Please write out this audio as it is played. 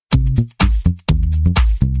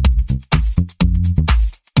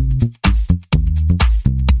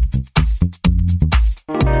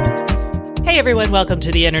everyone, welcome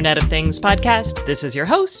to the Internet of Things podcast. This is your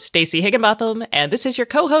host, Stacey Higginbotham, and this is your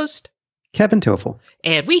co-host, Kevin Toffel.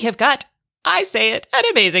 And we have got, I say it, an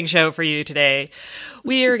amazing show for you today.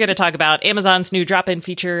 We're going to talk about Amazon's new drop-in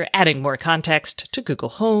feature, adding more context to Google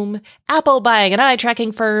Home, Apple buying an eye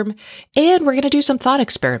tracking firm, and we're going to do some thought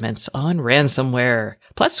experiments on ransomware.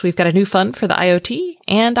 Plus, we've got a new fund for the IoT,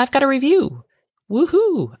 and I've got a review,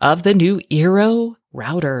 woohoo, of the new Eero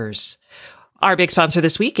routers. Our big sponsor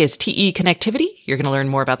this week is TE Connectivity. You're going to learn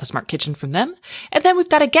more about the smart kitchen from them. And then we've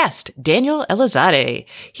got a guest, Daniel Elizade.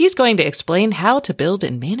 He's going to explain how to build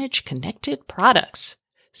and manage connected products.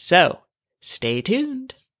 So stay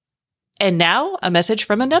tuned. And now a message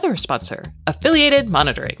from another sponsor, Affiliated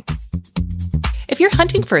Monitoring. If you're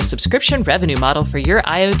hunting for a subscription revenue model for your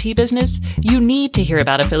IoT business, you need to hear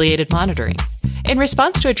about Affiliated Monitoring. In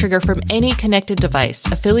response to a trigger from any connected device,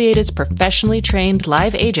 Affiliated's professionally trained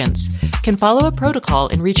live agents can follow a protocol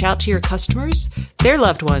and reach out to your customers, their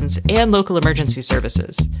loved ones, and local emergency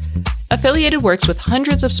services. Affiliated works with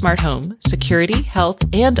hundreds of smart home, security, health,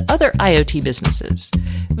 and other IoT businesses.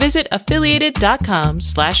 Visit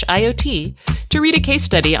affiliated.com/IoT to read a case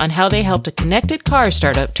study on how they helped a connected car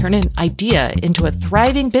startup turn an idea into a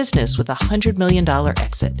thriving business with a $100 million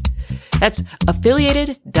exit. That's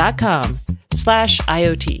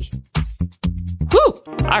affiliated.com/IoT. Whew!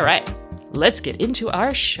 All right, let's get into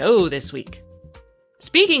our show this week.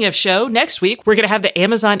 Speaking of show, next week we're going to have the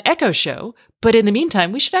Amazon Echo show, but in the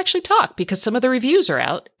meantime, we should actually talk because some of the reviews are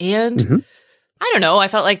out, and I don't know, I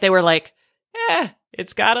felt like they were like,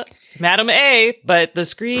 it's got a Madam A, but the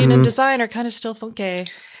screen and design are kind of still funky.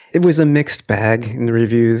 It was a mixed bag in the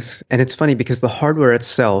reviews, and it's funny because the hardware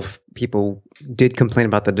itself, people did complain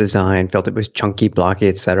about the design, felt it was chunky, blocky,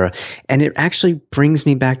 etc. And it actually brings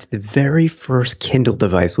me back to the very first Kindle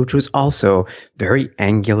device, which was also very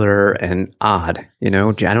angular and odd. You know,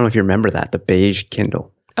 I don't know if you remember that, the beige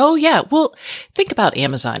Kindle. Oh, yeah. Well, think about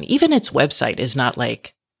Amazon. Even its website is not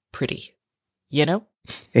like pretty, you know?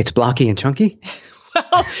 It's blocky and chunky?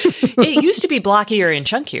 Well, it used to be blockier and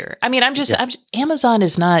chunkier. I mean, Amazon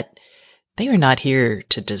is not, they are not here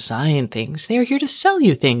to design things. They are here to sell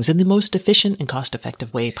you things in the most efficient and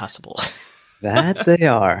cost-effective way possible. That they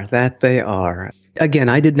are. Again,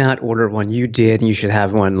 I did not order one. You did. And you should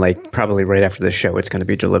have one like probably right after the show. It's going to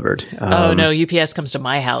be delivered. Oh, no. UPS comes to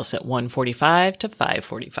my house at 1:45 to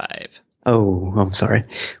 5:45. Oh, I'm sorry.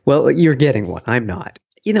 Well, you're getting one. I'm not.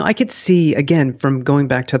 You know, I could see, again, from going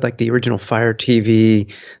back to like the original Fire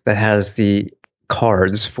TV that has the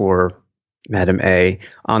cards for Madam A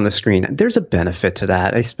on the screen. There's a benefit to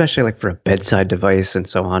that, especially like for a bedside device and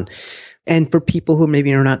so on. And for people who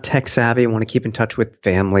maybe are not tech savvy and want to keep in touch with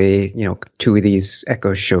family, you know, 2 of these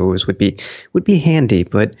Echo shows would be handy.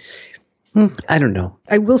 But I don't know.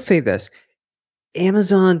 I will say this.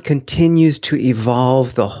 Amazon continues to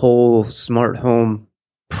evolve the whole smart home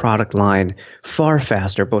product line far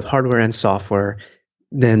faster, both hardware and software,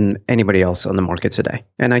 than anybody else on the market today.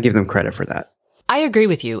 And I give them credit for that. I agree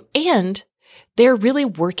with you. And they're really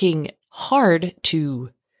working hard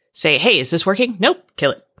to say, hey, is this working? Nope,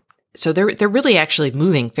 kill it. So they're really actually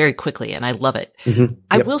moving very quickly, and I love it. Yep.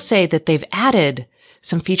 I will say that they've added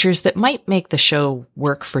some features that might make the show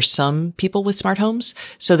work for some people with smart homes.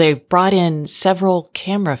 So they've brought in several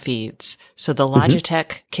camera feeds. So the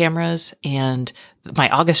Logitech cameras and my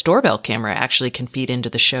August doorbell camera actually can feed into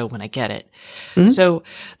the show when I get it. So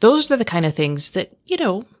those are the kind of things that, you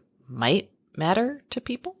know, might matter to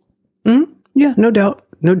people. Yeah, no doubt.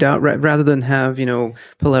 No doubt. Rather than have, you know,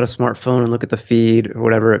 pull out a smartphone and look at the feed or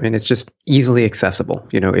whatever. I mean, it's just easily accessible,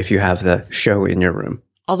 you know, if you have the show in your room.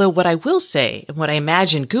 Although what I will say, and what I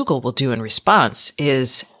imagine Google will do in response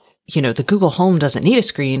is, you know, the Google Home doesn't need a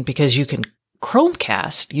screen because you can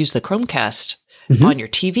use the Chromecast on your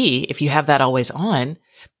TV. If you have that always on,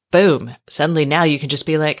 boom. Suddenly now you can just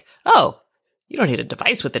be like, oh, you don't need a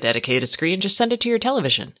device with a dedicated screen. Just send it to your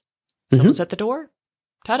television. Someone's at the door.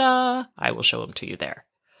 Ta-da! I will show them to you there.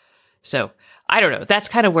 So I don't know. That's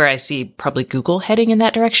kind of where I see probably Google heading in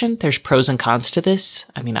that direction. There's pros and cons to this.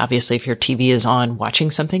 I mean, obviously, if your TV is on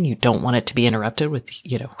watching something, you don't want it to be interrupted with,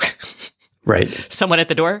 you know, right, someone at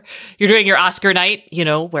the door. You're doing your Oscar night, you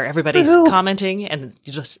know, where everybody's commenting and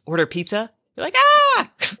you just order pizza. You're like,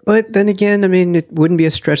 ah! But then again, I mean, it wouldn't be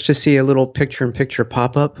a stretch to see a little picture-in-picture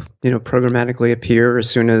pop-up, you know, programmatically appear as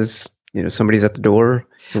soon as somebody's at the door,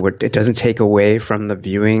 so it doesn't take away from the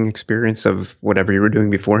viewing experience of whatever you were doing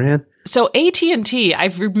beforehand? So AT&T, I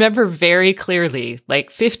remember very clearly,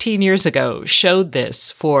 like 15 years ago, showed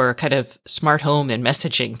this for kind of smart home and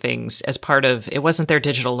messaging things as part of, it wasn't their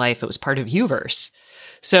digital life, it was part of Uverse.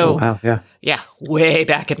 So, wow, yeah, way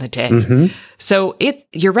back in the day. Mm-hmm. So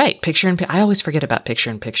you're right, I always forget about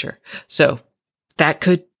picture in picture. So that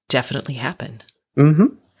could definitely happen.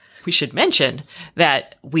 Mm-hmm. We should mention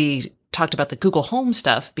that we talked about the Google Home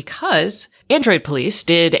stuff because Android Police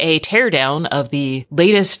did a teardown of the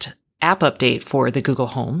latest app update for the Google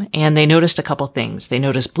Home, and they noticed a couple things. They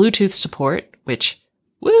noticed Bluetooth support, which,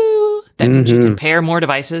 woo, that means you can pair more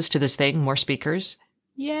devices to this thing, more speakers.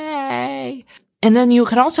 Yay. And then you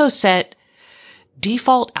can also set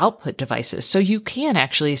default output devices. So you can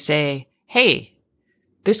actually say, hey,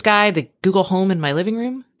 this guy, the Google Home in my living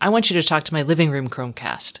room, I want you to talk to my living room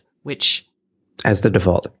Chromecast, which... As the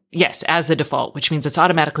default. Yes, as the default, which means it's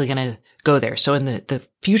automatically going to go there. So in the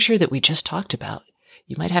future that we just talked about,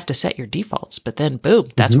 you might have to set your defaults, but then boom,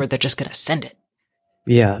 that's where they're just going to send it.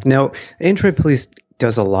 Yeah. Now, Android Police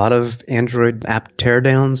does a lot of Android app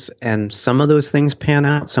teardowns, and some of those things pan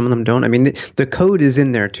out, some of them don't. I mean, the code is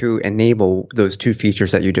in there to enable those two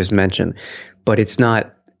features that you just mentioned, but it's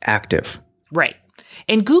not active. Right.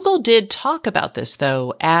 And Google did talk about this,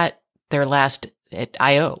 though, at their last at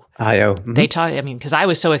I.O. Mm-hmm. They talked, because I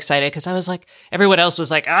was so excited because I was like, everyone else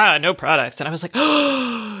was like, no products. And I was like,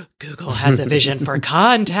 oh, Google has a vision for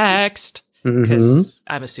context because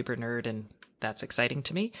I'm a super nerd and that's exciting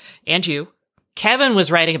to me. And you. Kevin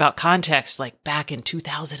was writing about context like back in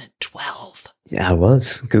 2012. Yeah, I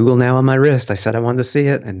was. Google now on my wrist. I said I wanted to see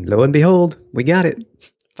it, and lo and behold, we got it.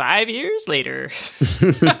 5 years later.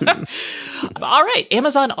 All right.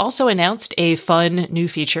 Amazon also announced a fun new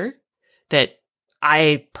feature that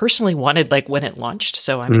I personally wanted like when it launched,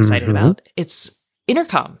 so I'm excited about. It's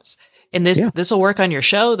intercoms. And this will work on your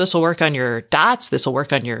show. This will work on your dots. This will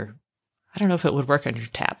work on your, I don't know if it would work on your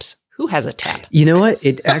taps. Who has a tap? You know what?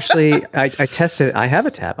 It actually, I tested it. I have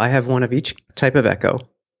a tap. I have one of each type of Echo.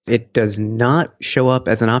 It does not show up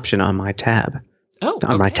as an option on my tab. Oh,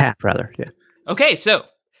 on my tap, rather. Yeah. Okay, so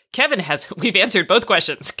we've answered both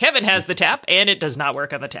questions. Kevin has the tap, and it does not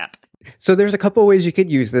work on the tap. So there's a couple of ways you could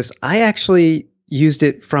use this. I actually used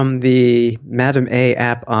it from the Madam A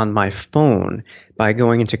app on my phone by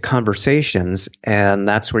going into conversations, and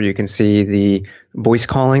that's where you can see the voice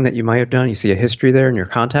calling that you might have done. You see a history there in your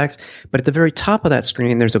contacts, but at the very top of that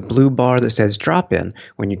screen, there's a blue bar that says drop in.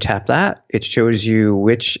 When you tap that, it shows you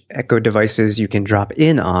which Echo devices you can drop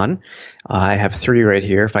in on. I have 3 right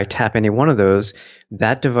here. If I tap any one of those,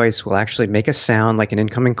 that device will actually make a sound like an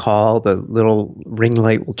incoming call. The little ring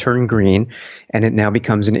light will turn green, and it now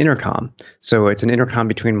becomes an intercom. So it's an intercom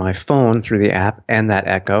between my phone through the app and that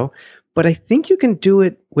Echo. But I think you can do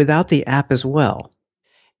it without the app as well.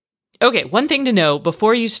 Okay, one thing to know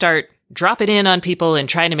before you start drop it in on people and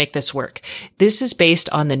trying to make this work. This is based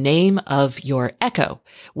on the name of your Echo.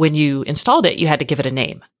 When you installed it, you had to give it a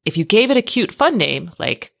name. If you gave it a cute, fun name,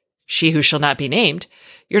 like She Who Shall Not Be Named,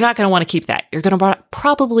 you're not going to want to keep that. You're going to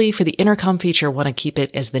probably, for the intercom feature, want to keep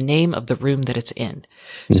it as the name of the room that it's in.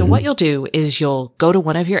 So what you'll do is you'll go to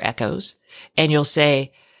one of your Echoes and you'll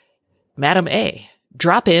say, Madam A,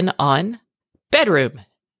 drop in on bedroom.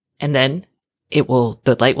 And then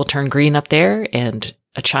the light will turn green up there and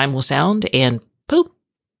a chime will sound and boom,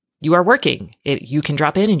 you are working. You can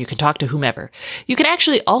drop in and you can talk to whomever. You can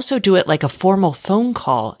actually also do it like a formal phone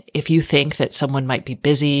call if you think that someone might be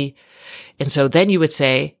busy. And so then you would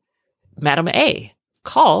say, Madam A,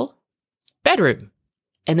 call bedroom.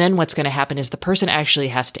 And then what's going to happen is the person actually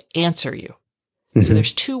has to answer you. So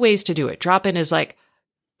there's 2 ways to do it. Drop in is like,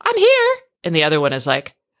 I'm here. And the other one is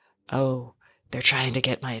like, oh, they're trying to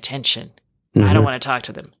get my attention. I don't want to talk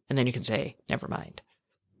to them. And then you can say, never mind.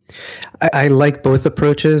 I like both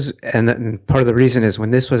approaches. And part of the reason is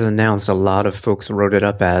when this was announced, a lot of folks wrote it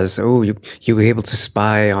up as, oh, you were able to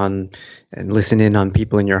spy on and listen in on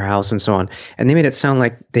people in your house and so on. And they made it sound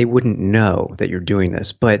like they wouldn't know that you're doing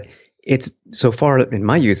this. But it's so far in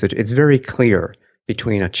my usage, it's very clear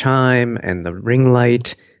between a chime and the ring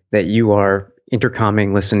light that you are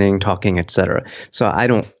intercomming, listening, talking, etc. So I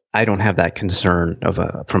don't have that concern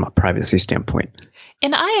from a privacy standpoint.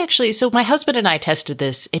 And so my husband and I tested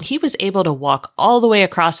this and he was able to walk all the way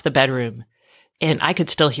across the bedroom and I could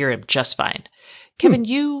still hear him just fine. Kevin,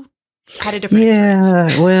 you had a different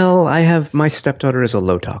experience. Yeah, well, my stepdaughter is a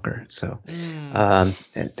low talker. So,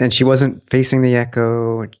 and she wasn't facing the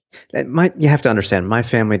Echo. You have to understand, my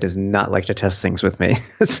family does not like to test things with me.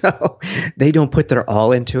 So they don't put their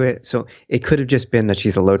all into it. So it could have just been that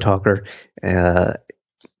she's a low talker.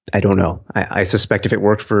 I don't know. I suspect if it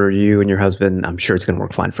worked for you and your husband, I'm sure it's going to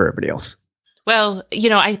work fine for everybody else. Well,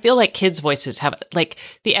 I feel like kids' voices have, like,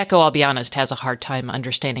 the Echo, I'll be honest, has a hard time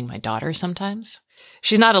understanding my daughter sometimes.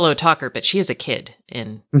 She's not a low talker, but she is a kid,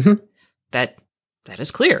 and that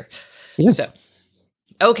is clear. Yeah. So,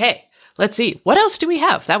 okay, let's see. What else do we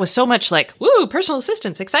have? That was so much like, woo, personal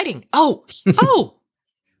assistance, exciting. Oh,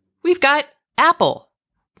 we've got Apple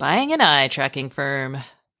buying an eye tracking firm.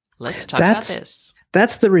 Let's talk about this.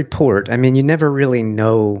 That's the report. I mean, you never really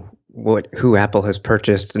know who Apple has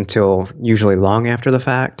purchased until usually long after the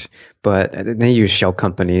fact, but they use shell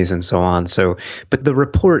companies and so on. So, but the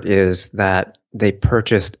report is that they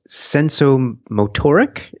purchased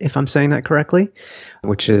Sensomotoric, if I'm saying that correctly,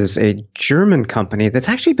 which is a German company that's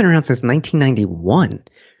actually been around since 1991.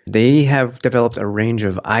 They have developed a range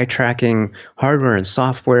of eye tracking hardware and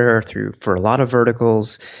software for a lot of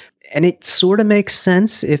verticals. And it sort of makes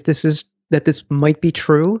sense if this might be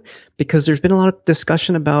true, because there's been a lot of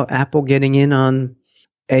discussion about Apple getting in on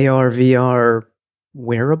AR, VR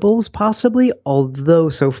wearables, possibly. Although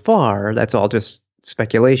so far, that's all just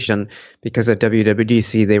speculation, because at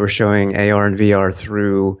WWDC, they were showing AR and VR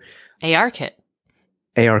through ARKit,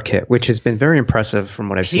 which has been very impressive from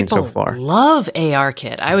what I've seen so far. Love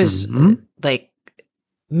ARKit. I was like,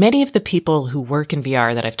 many of the people who work in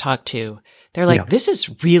VR that I've talked to, they're like, this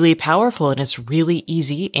is really powerful and it's really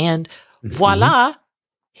easy. And voila,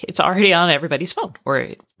 it's already on everybody's phone, or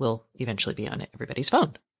it will eventually be on everybody's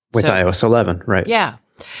phone. With iOS 11, right? Yeah.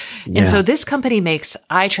 And so this company makes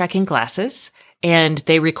eye tracking glasses, and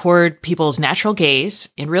they record people's natural gaze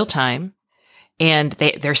in real time. And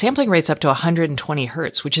their sampling rate's up to 120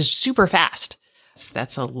 hertz, which is super fast.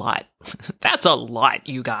 That's a lot. That's a lot,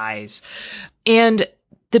 you guys. And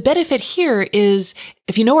the benefit here is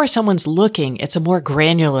if you know where someone's looking, it's a more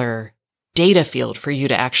granular data field for you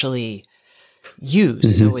to actually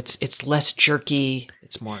use. So it's less jerky.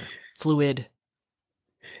 It's more fluid.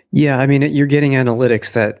 Yeah, I mean, you're getting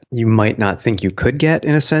analytics that you might not think you could get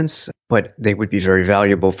in a sense, but they would be very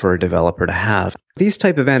valuable for a developer to have. These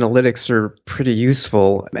type of analytics are pretty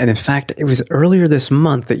useful. And in fact, it was earlier this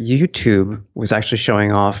month that YouTube was actually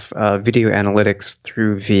showing off video analytics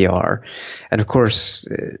through VR. And of course,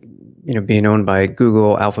 being owned by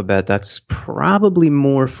Google, Alphabet, that's probably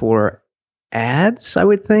more for ads, I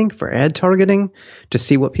would think, for ad targeting to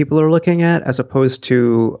see what people are looking at as opposed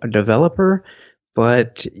to a developer.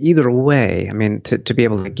 But either way, I mean, to be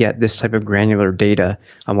able to get this type of granular data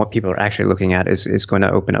on what people are actually looking at is going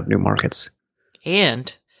to open up new markets.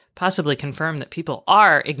 And possibly confirm that people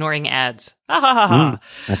are ignoring ads.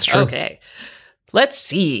 That's true. Okay. Let's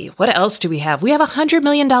see. What else do we have? We have a $100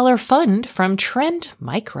 million fund from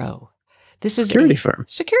TrendMicro. This is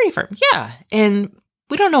Security firm. Yeah. And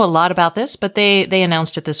we don't know a lot about this, but they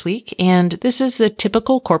announced it this week. And this is the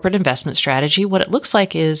typical corporate investment strategy. What it looks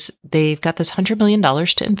like is they've got this $100 million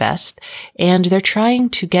to invest, and they're trying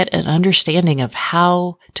to get an understanding of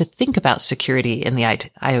how to think about security in the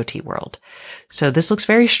IoT world. So this looks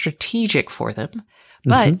very strategic for them.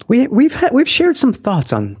 But we've shared some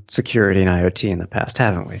thoughts on security and IoT in the past,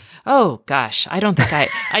 haven't we? Oh gosh, I don't think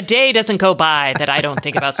a day doesn't go by that I don't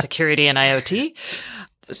think about security and IoT.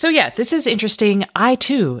 So yeah, this is interesting. I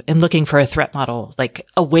too am looking for a threat model, like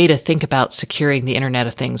a way to think about securing the Internet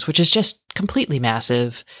of Things, which is just completely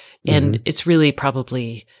massive. And it's really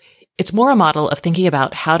it's more a model of thinking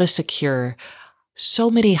about how to secure so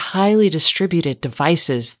many highly distributed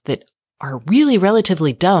devices that are really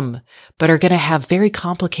relatively dumb, but are going to have very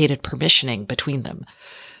complicated permissioning between them.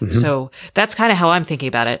 So that's kind of how I'm thinking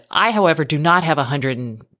about it. I, however, do not have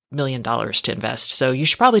 $100 million to invest. So you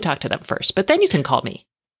should probably talk to them first, but then you can call me.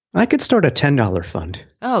 I could start a $10 fund.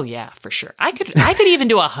 Oh yeah, for sure. I could even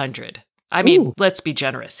do 100. I mean, let's be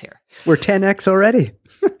generous here. We're 10x already.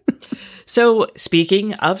 So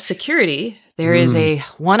speaking of security, there is a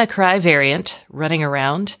WannaCry variant running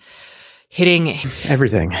around, hitting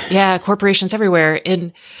everything. Yeah, corporations everywhere.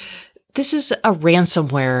 And this is a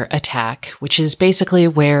ransomware attack, which is basically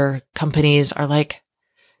where companies are like,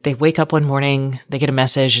 they wake up one morning, they get a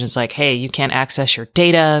message and it's like, hey, you can't access your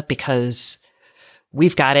data because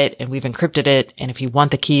we've got it and we've encrypted it. And if you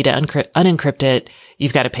want the key to unencrypt it,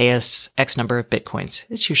 you've got to pay us X number of Bitcoins.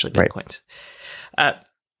 It's usually Bitcoins. Right.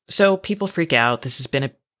 So people freak out. This has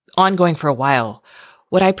been ongoing for a while.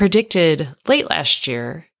 What I predicted late last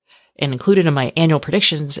year and included in my annual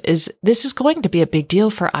predictions is this is going to be a big deal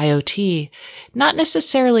for IoT, not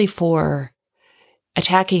necessarily for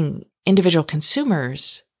attacking individual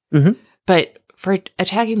consumers, but for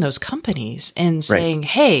attacking those companies and saying,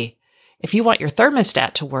 hey, if you want your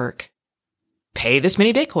thermostat to work, pay this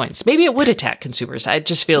many Bitcoins. Maybe it would attack consumers. It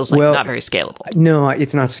just feels like not very scalable. No,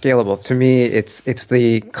 it's not scalable. To me, it's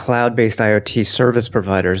the cloud-based IoT service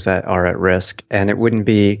providers that are at risk. And it wouldn't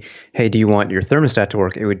be, hey, do you want your thermostat to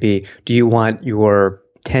work? It would be, do you want your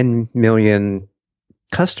 10 million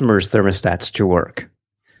customers' thermostats to work?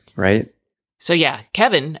 Right? So yeah,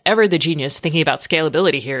 Kevin, ever the genius, thinking about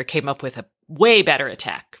scalability here, came up with a way better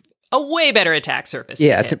attack surface.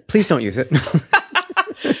 Yeah, please don't use it.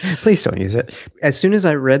 Please don't use it. As soon as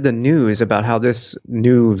I read the news about how this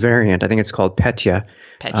new variant, I think it's called Petya.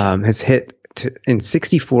 Has hit in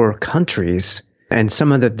 64 countries, and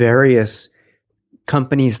some of the various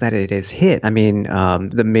companies that it has hit. I mean,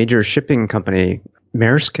 the major shipping company,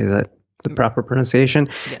 Maersk, is that the proper pronunciation?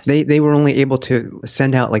 Yes. They were only able to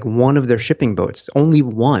send out like one of their shipping boats, only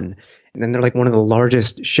one. And then they're like one of the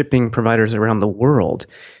largest shipping providers around the world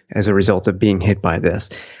as a result of being hit by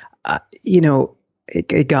this.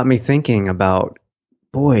 It got me thinking about,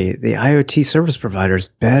 boy, the IoT service providers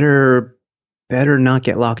better not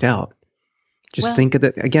get locked out. Just think of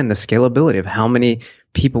the scalability of how many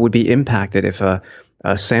people would be impacted if a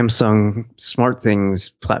Samsung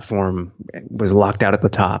SmartThings platform was locked out at the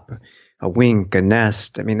top. A Wink, a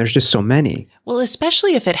Nest. I mean, there's just so many. Well,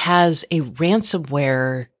 especially if it has a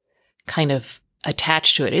ransomware kind of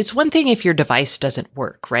attached to it. It's one thing if your device doesn't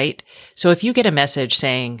work, right? So if you get a message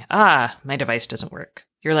saying, my device doesn't work,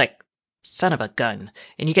 you're like, son of a gun,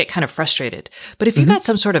 and you get kind of frustrated. But if you got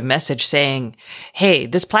some sort of message saying, hey,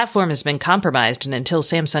 this platform has been compromised, and until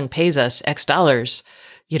Samsung pays us X dollars,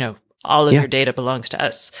 all of your data belongs to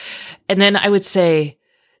us. And then I would say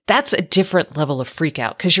that's a different level of freak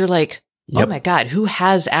out, because you're like, oh my God, who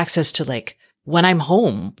has access to like when I'm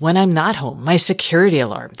home, when I'm not home, my security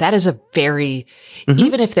alarm? That is a very,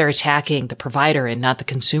 even if they're attacking the provider and not the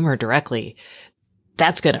consumer directly,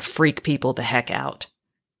 that's going to freak people the heck out.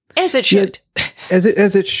 As it should. Yeah, as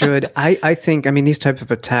it should. I think, these types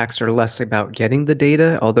of attacks are less about getting the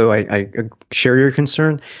data, although I share your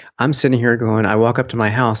concern. I'm sitting here going, I walk up to my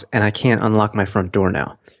house and I can't unlock my front door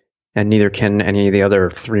now. And neither can any of the other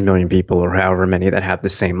 3 million people or however many that have the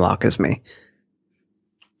same lock as me.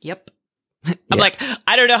 Yep. I'm like,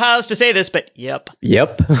 I don't know how else to say this, but yep.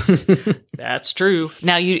 Yep. That's true.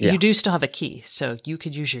 Now, you do still have a key, so you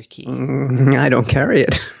could use your key. I don't carry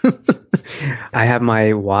it. I have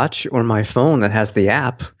my watch or my phone that has the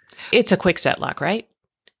app. It's a quick set lock, right?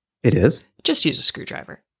 It is. Just use a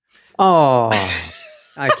screwdriver. Oh,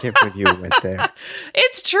 I can't believe you went there.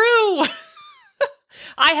 It's true.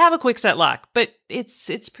 I have a quick set lock, but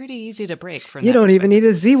it's pretty easy to break. From you don't even need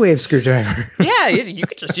a Z-Wave screwdriver. Yeah, you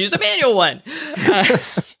could just use a manual one.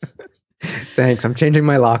 Thanks. I'm changing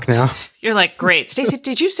my lock now. You're like, great. Stacey,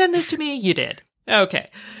 did you send this to me? You did. Okay.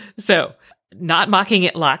 So not mocking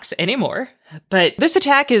it locks anymore, but this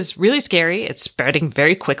attack is really scary. It's spreading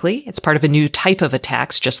very quickly. It's part of a new type of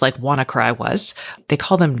attacks, just like WannaCry was. They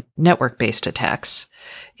call them network-based attacks,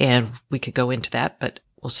 and we could go into that, but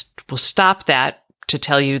we'll stop that to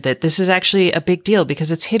tell you that this is actually a big deal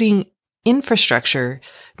because it's hitting infrastructure,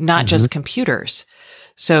 not just computers.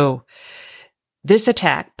 So this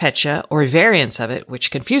attack, Petya, or variants of it, which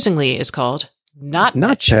confusingly is called not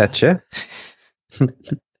Petya, I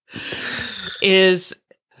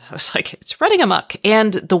was like, it's running amok.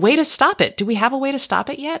 And the way to stop it, do we have a way to stop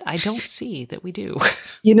it yet? I don't see that we do.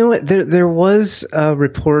 You know what? There was a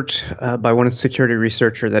report by one security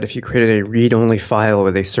researcher that if you created a read-only file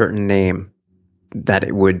with a certain name, that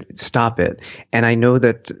it would stop it. And I know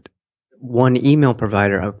that one email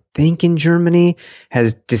provider, I think in Germany,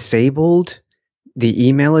 has disabled the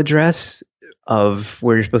email address of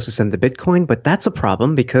where you're supposed to send the Bitcoin. But that's a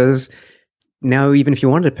problem because now even if you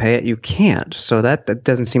wanted to pay it, you can't. So that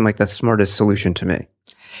doesn't seem like the smartest solution to me.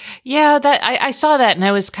 Yeah, that I saw that and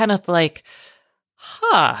I was kind of like,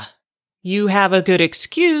 you have a good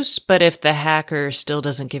excuse, but if the hacker still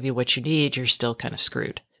doesn't give you what you need, you're still kind of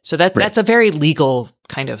screwed. So that's a very legal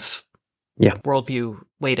kind of worldview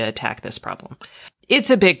way to attack this problem. It's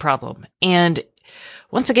a big problem. And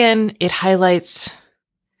once again, it highlights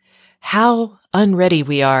how unready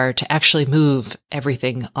we are to actually move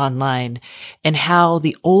everything online and how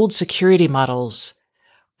the old security models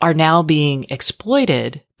are now being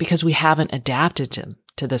exploited because we haven't adapted them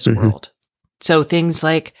to this world. So things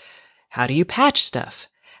like, how do you patch stuff?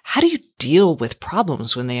 How do you deal with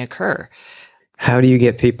problems when they occur? How do you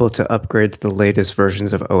get people to upgrade to the latest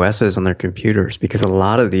versions of OSs on their computers? Because a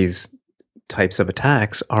lot of these types of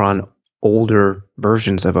attacks are on older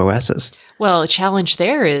versions of OSs. Well, a challenge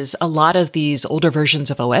there is a lot of these older versions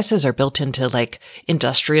of OSs are built into like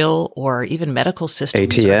industrial or even medical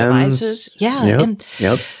systems or devices. Yeah. And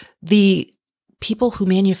the people who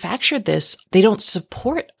manufactured this, they don't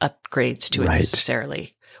support upgrades to it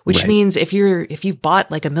necessarily. Which means if you've bought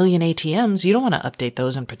like 1 million ATMs, you don't want to update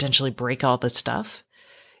those and potentially break all the stuff.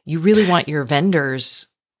 You really want your vendors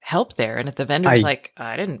help there. And if the vendor's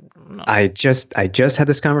I didn't know. I just had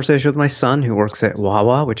this conversation with my son who works at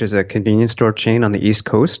Wawa, which is a convenience store chain on the East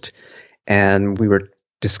Coast. And we were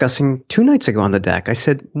discussing 2 nights ago on the deck. I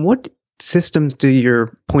said, what systems do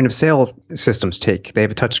your point of sale systems take? They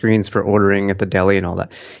have touchscreens for ordering at the deli and all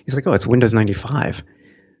that. He's like, oh, it's Windows 95.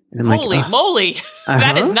 And I'm Holy moly.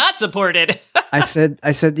 That is not supported. I said,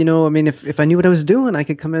 if I knew what I was doing, I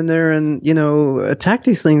could come in there and, attack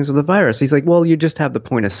these things with a virus. He's like, well, you just have the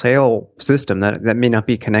point of sale system that may not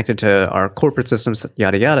be connected to our corporate systems,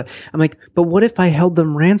 yada, yada. I'm like, but what if I held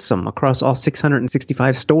them ransom across all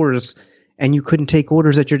 665 stores and you couldn't take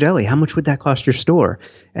orders at your deli? How much would that cost your store?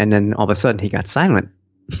 And then all of a sudden he got silent.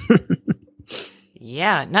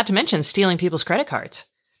 Yeah. Not to mention stealing people's credit cards.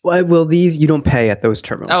 Well, these, you don't pay at those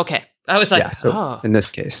terminals. Okay. I was like, in this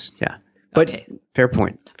case, yeah. But fair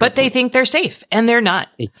point. But they think they're safe and they're not.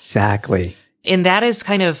 Exactly. And that is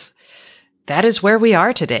where we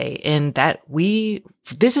are today. And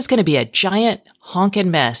this is going to be a giant honkin'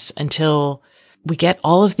 mess until we get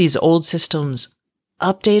all of these old systems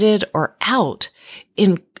updated or out.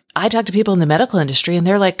 I talk to people in the medical industry and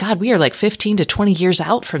they're like, God, we are like 15 to 20 years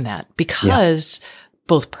out from that because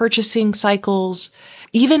both purchasing cycles,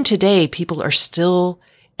 even today, people are still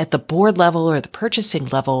at the board level or the purchasing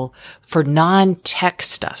level for non-tech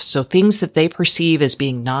stuff. So things that they perceive as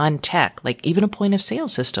being non-tech, like even a point of sale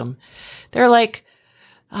system, they're like,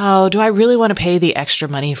 oh, do I really want to pay the extra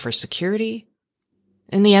money for security?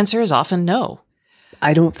 And the answer is often no.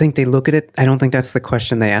 I don't think they look at it. I don't think that's the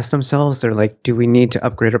question they ask themselves. They're like, do we need to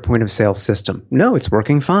upgrade our point of sale system? No, it's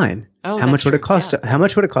working fine. Oh, how much would it cost? How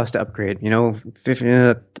much would it cost to upgrade?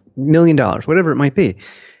 $50 million, whatever it might be.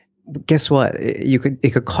 Guess what?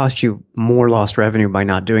 It could cost you more lost revenue by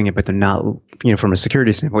not doing it, but they're not, from a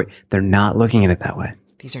security standpoint, they're not looking at it that way.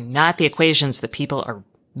 These are not the equations that people are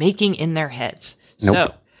making in their heads. Nope.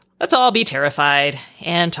 So let's all be terrified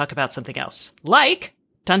and talk about something else. Like,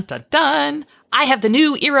 dun, dun, dun, I have the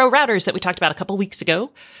new Eero routers that we talked about a couple weeks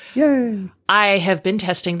ago. Yay. I have been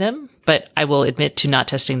testing them, but I will admit to not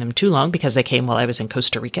testing them too long because they came while I was in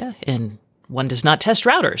Costa Rica, and one does not test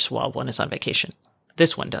routers while one is on vacation.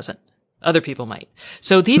 This one doesn't. Other people might.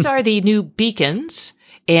 So these are the new Beacons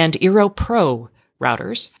and Eero Pro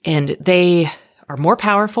routers, and they are more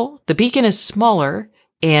powerful. The Beacon is smaller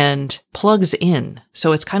and plugs in.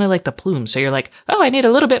 So it's kind of like the Plume. So you're like, oh, I need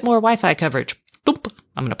a little bit more Wi-Fi coverage. Boop,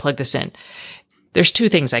 I'm going to plug this in. There's 2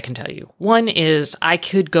 things I can tell you. One is I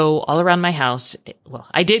could go all around my house. Well,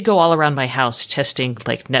 I did go all around my house testing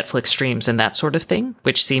like Netflix streams and that sort of thing,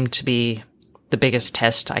 which seemed to be the biggest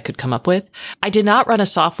test I could come up with. I did not run a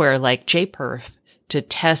software like JPerf to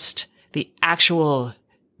test the actual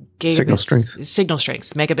signal strength,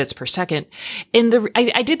 megabits per second. And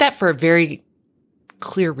I did that for a very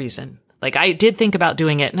clear reason. Like I did think about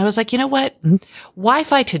doing it and I was like, you know what? Mm-hmm.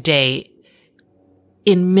 Wi-Fi today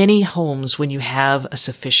in many homes when you have a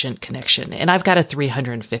sufficient connection, and I've got a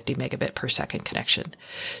 350 megabit per second connection.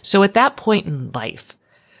 So at that point in life,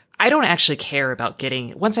 I don't actually care about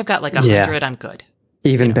once I've got like 100, I'm good.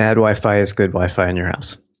 Even bad Wi-Fi is good Wi-Fi in your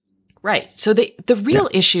house. Right. So the real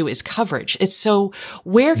issue is coverage. It's so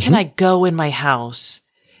where can I go in my house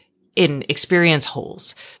and experience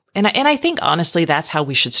holes? And I think honestly, that's how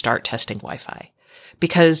we should start testing Wi-Fi,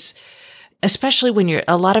 because especially when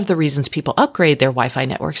a lot of the reasons people upgrade their Wi-Fi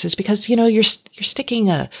networks is because, you're sticking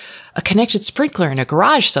a connected sprinkler in a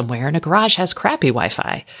garage somewhere, and a garage has crappy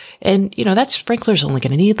Wi-Fi. And, that sprinkler's only going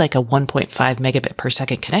to need like a 1.5 megabit per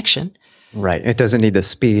second connection. Right. It doesn't need the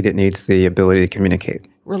speed. It needs the ability to communicate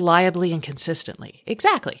reliably and consistently.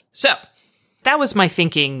 Exactly. So that was my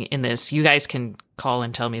thinking in this. You guys can call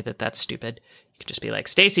and tell me that that's stupid. You can just be like,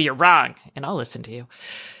 Stacy, you're wrong. And I'll listen to you.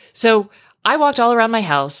 So I walked all around my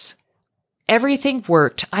house. Everything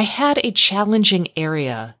worked. I had a challenging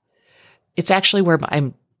area. It's actually where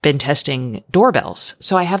I've been testing doorbells.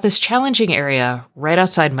 So I have this challenging area right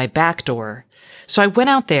outside my back door. So I went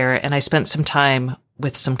out there and I spent some time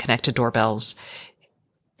with some connected doorbells.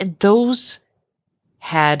 And those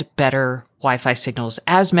had better Wi-Fi signals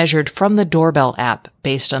as measured from the doorbell app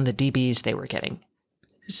based on the dBs they were getting.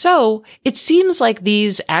 So it seems like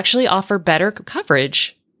these actually offer better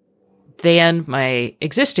coverage than my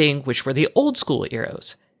existing, which were the old school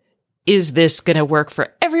Eeros. Is this going to work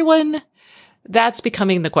for everyone? That's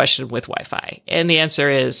becoming the question with Wi-Fi. And the answer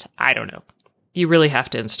is, I don't know. You really have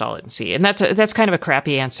to install it and see. And that's kind of a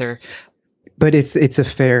crappy answer. But it's a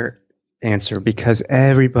fair answer because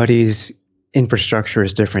everybody's infrastructure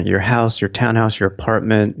is different. Your house, your townhouse, your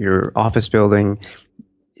apartment, your office building.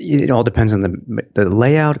 It all depends on the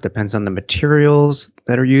layout. It depends on the materials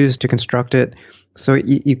that are used to construct it. So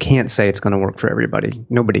you can't say it's going to work for everybody.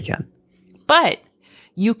 Nobody can. But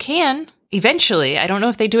you can eventually, I don't know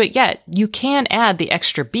if they do it yet, you can add the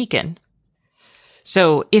extra beacon.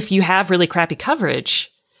 So if you have really crappy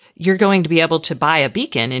coverage, you're going to be able to buy a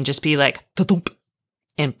beacon and just be like,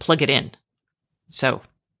 and plug it in. So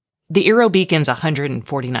the Eero beacon's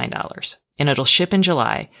 $149 and it'll ship in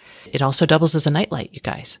July. It also doubles as a nightlight, you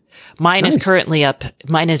guys. Mine is currently up.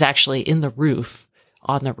 Mine is actually in the roof,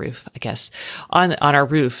 on the roof, I guess, on our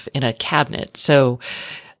roof in a cabinet. So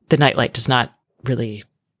the nightlight does not really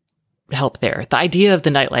help there. The idea of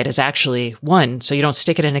the nightlight is actually one, so you don't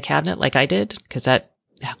stick it in a cabinet like I did, because that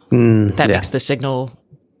makes the signal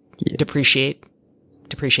depreciate.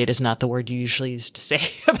 Depreciate is not the word you usually use to say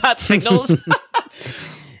about signals,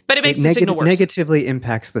 but it makes the signal worse. Negatively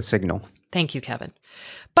impacts the signal. Thank you, Kevin.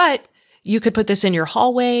 But you could put this in your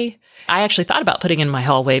hallway. I actually thought about putting it in my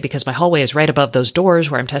hallway because my hallway is right above those doors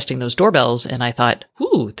where I'm testing those doorbells. And I thought,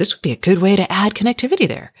 this would be a good way to add connectivity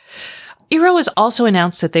there. Eero has also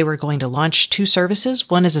announced that they were going to launch 2 services.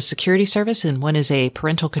 One is a security service and one is a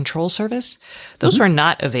parental control service. Those were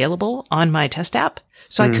not available on my test app,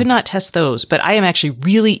 so I could not test those. But I am actually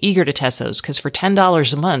really eager to test those because for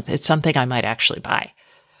 $10 a month, it's something I might actually buy.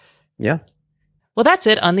 Yeah. Well, that's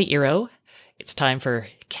it on the Eero. It's time for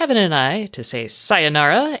Kevin and I to say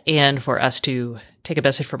sayonara and for us to take a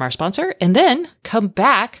message from our sponsor and then come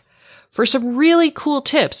back for some really cool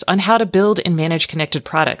tips on how to build and manage connected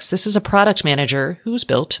products. This is a product manager who's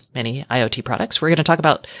built many IoT products. We're going to talk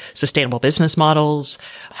about sustainable business models,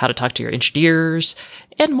 how to talk to your engineers,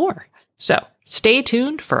 and more. So stay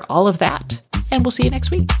tuned for all of that, and we'll see you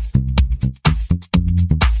next week.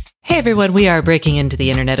 Hey everyone, we are breaking into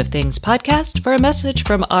the Internet of Things podcast for a message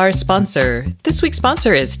from our sponsor. This week's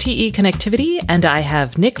sponsor is TE Connectivity, and I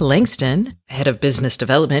have Nick Langston, head of business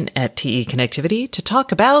development at TE Connectivity, to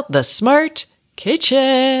talk about the smart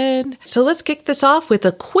kitchen. So let's kick this off with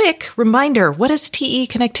a quick reminder. What does TE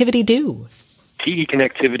Connectivity do? TE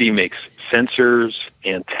Connectivity makes sensors,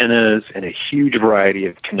 antennas, and a huge variety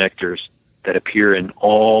of connectors that appear in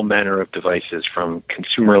all manner of devices, from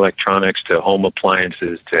consumer electronics to home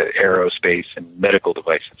appliances to aerospace and medical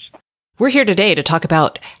devices. We're here today to talk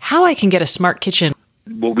about how I can get a smart kitchen.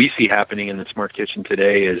 What we see happening in the smart kitchen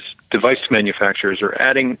today is device manufacturers are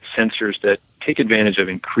adding sensors that take advantage of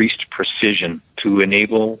increased precision to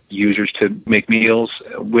enable users to make meals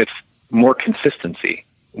with more consistency,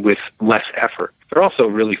 with less effort. They're also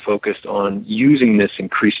really focused on using this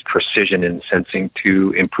increased precision in sensing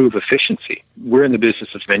to improve efficiency. We're in the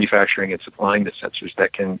business of manufacturing and supplying the sensors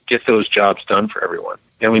that can get those jobs done for everyone.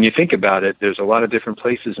 And when you think about it, there's a lot of different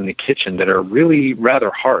places in the kitchen that are really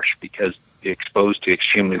rather harsh because they're exposed to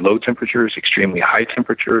extremely low temperatures, extremely high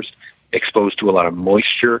temperatures, exposed to a lot of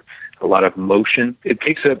moisture, a lot of motion. It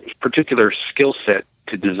takes a particular skill set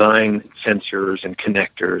to design sensors and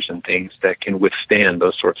connectors and things that can withstand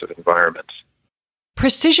those sorts of environments.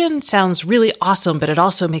 Precision sounds really awesome, but it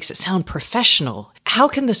also makes it sound professional. How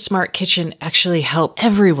can the smart kitchen actually help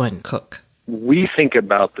everyone cook? We think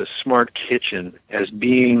about the smart kitchen as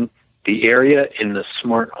being the area in the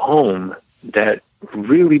smart home that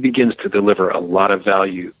really begins to deliver a lot of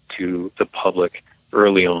value to the public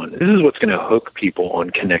early on. This is what's going to hook people on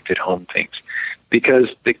connected home things, because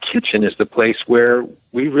the kitchen is the place where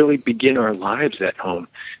we really begin our lives at home.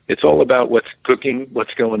 It's all about what's cooking,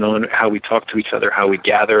 what's going on, how we talk to each other, how we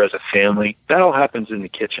gather as a family. That all happens in the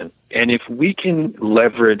kitchen. And if we can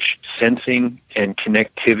leverage sensing and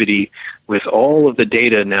connectivity with all of the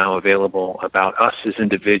data now available about us as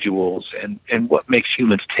individuals and what makes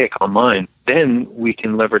humans tick online, then we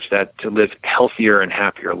can leverage that to live healthier and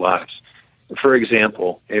happier lives. For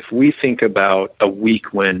example, if we think about a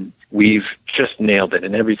week when we've just nailed it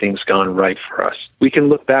and everything's gone right for us, we can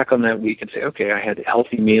look back on that week and say, okay, I had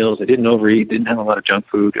healthy meals, I didn't overeat, didn't have a lot of junk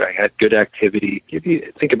food, I had good activity. If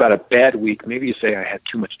you think about a bad week, maybe you say I had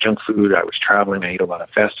too much junk food, I was traveling, I ate a lot of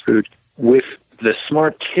fast food. With the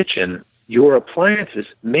smart kitchen, your appliances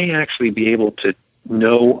may actually be able to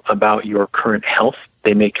know about your current health.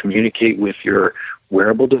 They may communicate with your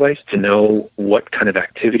wearable device to know what kind of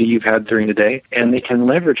activity you've had during the day, and they can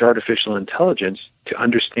leverage artificial intelligence to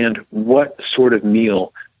understand what sort of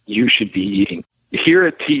meal you should be eating. Here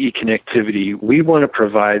at TE Connectivity, we want to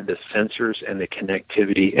provide the sensors and the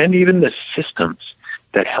connectivity and even the systems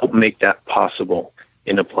that help make that possible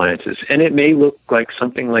in appliances. And it may look like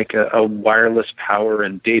something like a wireless power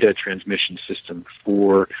and data transmission system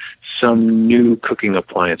for some new cooking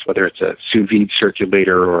appliance, whether it's a sous vide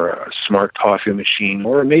circulator or a smart coffee machine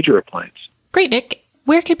or a major appliance. Great, Nick.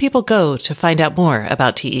 Where can people go to find out more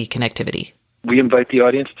about TE connectivity? We invite the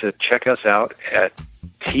audience to check us out at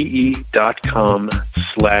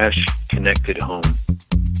te.com/connectedhome.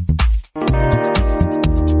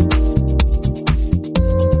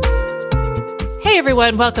 Hey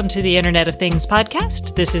everyone, welcome to the Internet of Things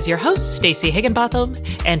podcast. This is your host, Stacey Higginbotham,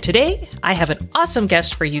 and today I have an awesome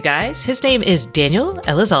guest for you guys. His name is Daniel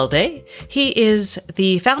Elizalde. He is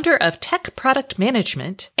the founder of Tech Product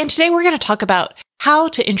Management, and today we're going to talk about how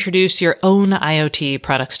to introduce your own IoT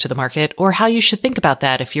products to the market, or how you should think about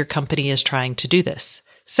that if your company is trying to do this.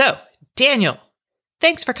 So, Daniel,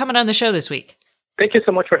 thanks for coming on the show this week. Thank you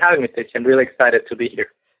so much for having me, Stacey. I'm really excited to be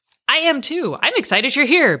here. I am too. I'm excited you're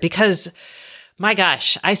here because, my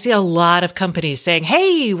gosh, I see a lot of companies saying,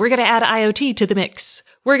 hey, we're going to add IoT to the mix.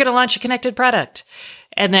 We're going to launch a connected product.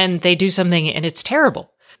 And then they do something and it's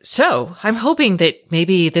terrible. So I'm hoping that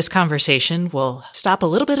maybe this conversation will stop a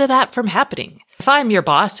little bit of that from happening. If I'm your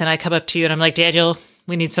boss and I come up to you and I'm like, Daniel,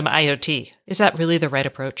 we need some IoT. Is that really the right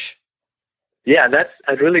approach? Yeah, that's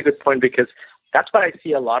a really good point because that's what I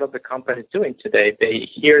see a lot of the companies doing today. They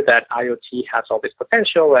hear that IoT has all this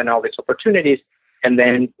potential and all these opportunities. And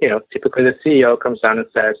then, typically the CEO comes down and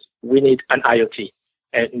says, we need an IoT.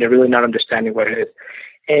 And they're really not understanding what it is.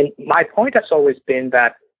 And my point has always been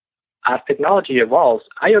that as technology evolves,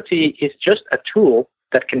 IoT is just a tool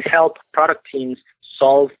that can help product teams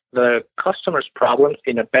solve the customer's problems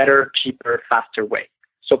in a better, cheaper, faster way.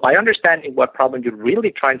 So by understanding what problem you're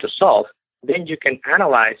really trying to solve, then you can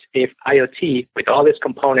analyze if IoT, with all its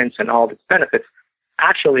components and all its benefits,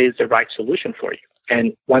 actually is the right solution for you.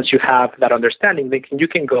 And once you have that understanding, then you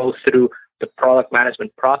can go through the product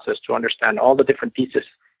management process to understand all the different pieces,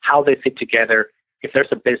 how they fit together, if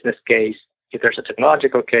there's a business case, if there's a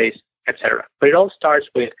technological case, etc. But it all starts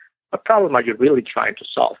with what problem are you really trying to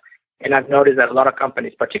solve? And I've noticed that a lot of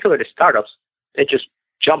companies, particularly startups, they just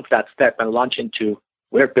jump that step and launch into,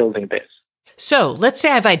 we're building this. So let's say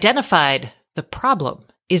I've identified the problem.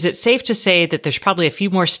 Is it safe to say that there's probably a few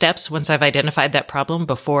more steps once I've identified that problem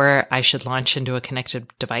before I should launch into a connected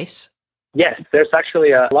device? Yes, there's actually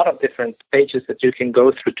a lot of different stages that you can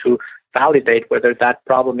go through to validate whether that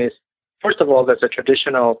problem is, first of all, there's a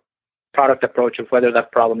traditional product approach of whether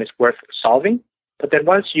that problem is worth solving. But then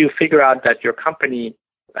once you figure out that your company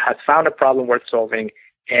has found a problem worth solving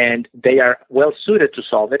and they are well suited to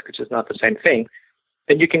solve it, which is not the same thing,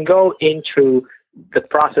 then you can go into the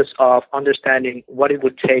process of understanding what it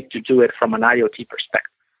would take to do it from an IoT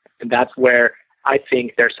perspective. And that's where I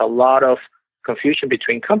think there's a lot of confusion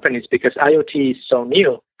between companies because IoT is so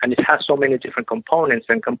new and it has so many different components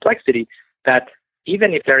and complexity that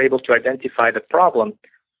even if they're able to identify the problem,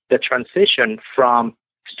 the transition from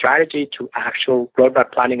strategy to actual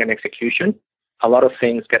roadmap planning and execution, a lot of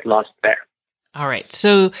things get lost there. All right.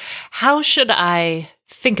 So how should I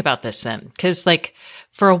think about this then? Because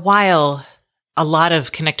for a while, a lot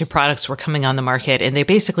of connected products were coming on the market and they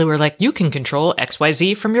basically were like, you can control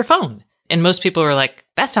XYZ from your phone. And most people were like,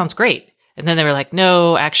 that sounds great. And then they were like,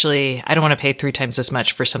 no, actually, I don't want to pay 3 times as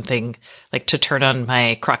much for something like to turn on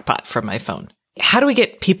my crock pot from my phone. How do we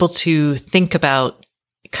get people to think about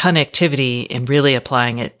connectivity and really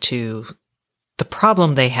applying it to the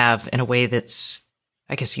problem they have in a way that's,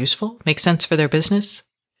 I guess, useful, makes sense for their business?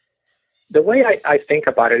 The way I think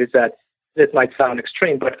about it is that this might sound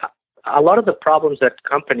extreme, but a lot of the problems that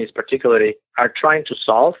companies particularly are trying to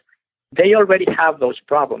solve, they already have those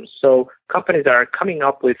problems. So companies that are coming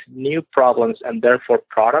up with new problems and therefore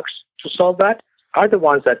products to solve that are the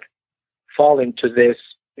ones that fall into this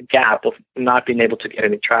gap of not being able to get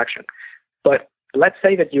any traction. But let's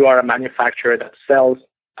say that you are a manufacturer that sells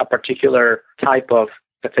a particular type of,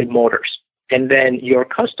 let's say, motors. And then your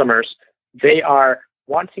customers, they are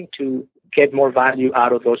wanting to get more value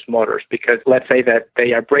out of those motors because let's say that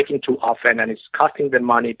they are breaking too often and it's costing them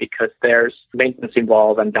money because there's maintenance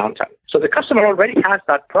involved and downtime. So the customer already has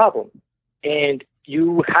that problem. And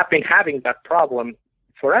you have been having that problem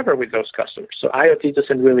forever with those customers. So IoT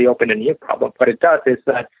doesn't really open a new problem. What it does is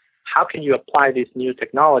that how can you apply these new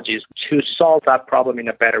technologies to solve that problem in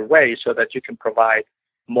a better way so that you can provide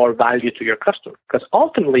more value to your customer? Because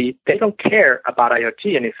ultimately, they don't care about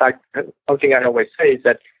IoT. And in fact, one thing I always say is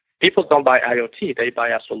that people don't buy IoT, they buy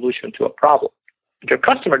a solution to a problem. Your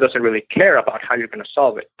customer doesn't really care about how you're going to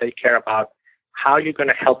solve it. They care about how you're going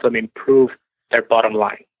to help them improve their bottom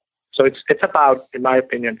line. So it's about, in my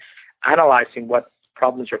opinion, analyzing what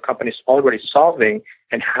problems your company is already solving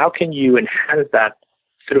and how can you enhance that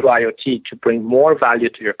through IoT to bring more value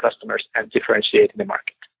to your customers and differentiate in the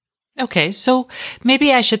market. Okay, so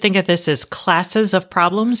maybe I should think of this as classes of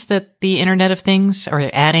problems that the Internet of Things or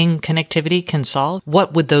adding connectivity can solve.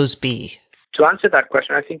 What would those be? To answer that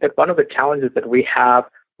question, I think that one of the challenges that we have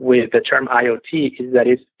with the term IoT is that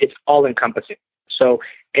it's all-encompassing. So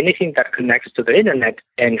anything that connects to the Internet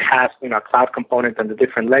and has a cloud component and the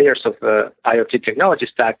different layers of the IoT technology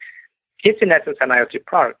stack, it's in essence an IoT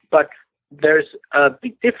product. But there's a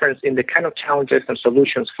big difference in the kind of challenges and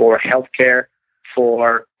solutions for healthcare,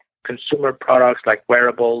 for consumer products like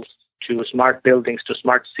wearables, to smart buildings, to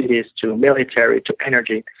smart cities, to military, to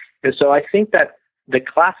energy. And so I think that the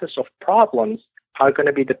classes of problems are going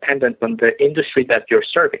to be dependent on the industry that you're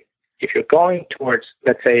serving. If you're going towards,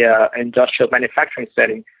 let's say, an industrial manufacturing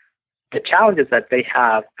setting, the challenges that they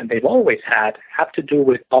have, and they've always had, have to do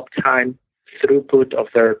with uptime, throughput of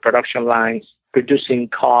their production lines, reducing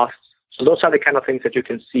costs. So those are the kind of things that you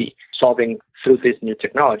can see solving through this new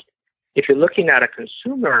technology. If you're looking at a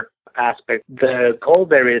consumer aspect, the goal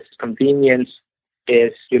there is convenience,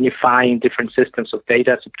 is unifying different systems of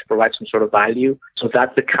data to provide some sort of value. So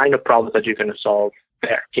that's the kind of problem that you're going to solve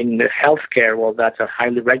there. In the healthcare, well, that's a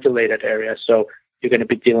highly regulated area. So you're going to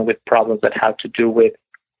be dealing with problems that have to do with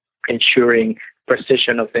ensuring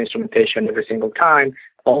precision of the instrumentation every single time,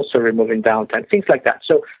 also removing downtime, things like that.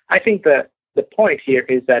 So I think the point here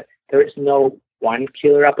is that there is no one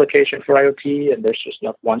killer application for IoT, and there's just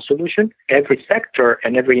not one solution. Every sector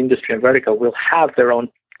and every industry and vertical will have their own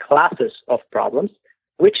classes of problems,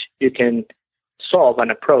 which you can solve and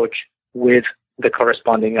approach with the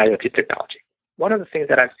corresponding IoT technology. One of the things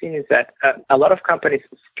that I've seen is that a lot of companies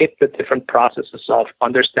skip the different processes of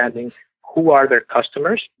understanding who are their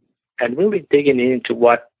customers and really digging into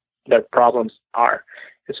what their problems are.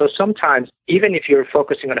 And so sometimes, even if you're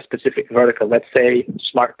focusing on a specific vertical, let's say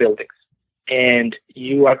smart buildings, and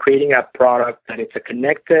you are creating a product that is a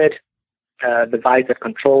connected device that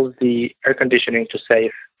controls the air conditioning to save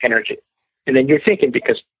energy. And then you're thinking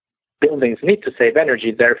because buildings need to save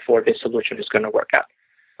energy, therefore this solution is going to work out.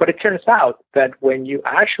 But it turns out that when you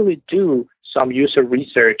actually do some user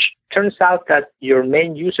research, it turns out that your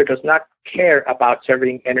main user does not care about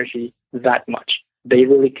saving energy that much. They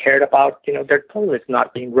really cared about, their toilets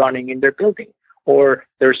not being running in their building or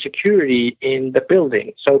their security in the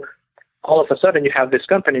building. So all of a sudden you have these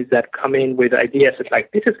companies that come in with ideas that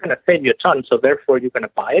like, this is going to save you a ton, so therefore you're going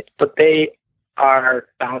to buy it. But they are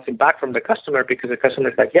bouncing back from the customer because the customer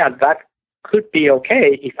is like, yeah, that could be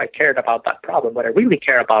okay if I cared about that problem. What I really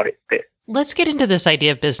care about is this. Let's get into this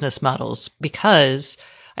idea of business models, because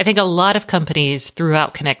I think a lot of companies threw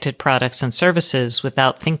out connected products and services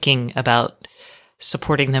without thinking about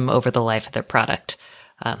supporting them over the life of their product.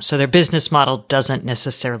 So their business model doesn't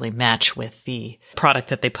necessarily match with the product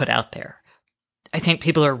that they put out there. I think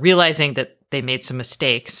people are realizing that they made some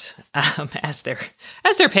mistakes as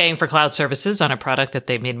they're paying for cloud services on a product that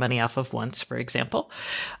they made money off of once, for example.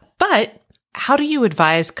 But how do you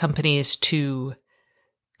advise companies to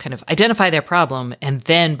kind of identify their problem and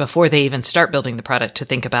then before they even start building the product to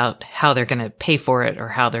think about how they're going to pay for it or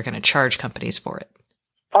how they're going to charge companies for it?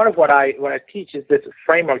 Part of what I teach is this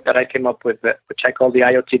framework that I came up with, which I call the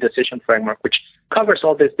IoT decision framework, which covers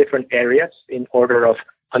all these different areas in order of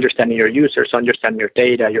understanding your users, understanding your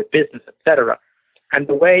data, your business, etc. And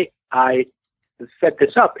the way I set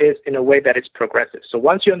this up is in a way that it's progressive. So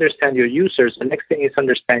once you understand your users, the next thing is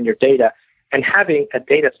understand your data and having a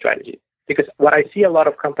data strategy. Because what I see a lot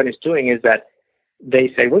of companies doing is that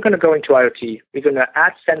they say, we're going to go into IoT, we're going to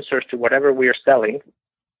add sensors to whatever we are selling,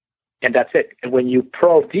 and that's it. And when you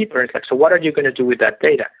probe deeper, it's like, so what are you going to do with that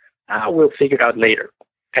data? We'll figure it out later.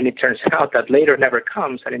 And it turns out that later never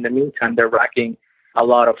comes. And in the meantime, they're racking a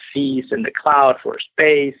lot of fees in the cloud for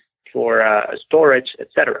space, for storage,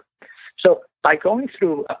 etc. So by going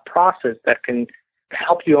through a process that can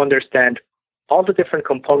help you understand all the different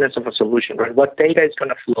components of a solution, right? What data is going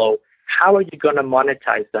to flow? How are you going to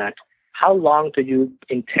monetize that? How long do you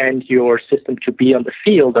intend your system to be on the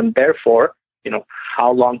field? And therefore,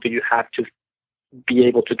 how long do you have to be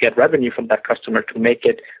able to get revenue from that customer to make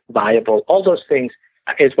it viable? All those things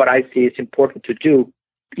is what I see is important to do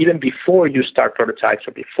even before you start prototypes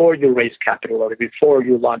or before you raise capital or before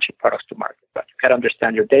you launch your products to market. But you got to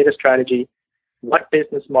understand your data strategy, what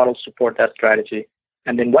business models support that strategy,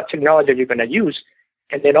 and then what technology you're going to use.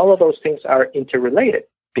 And then all of those things are interrelated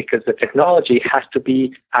because the technology has to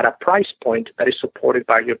be at a price point that is supported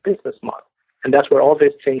by your business model. And that's where all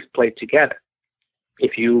these things play together.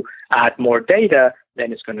 If you add more data,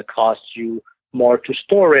 then it's going to cost you more to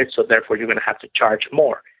store it, so therefore you're going to have to charge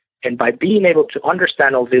more. And by being able to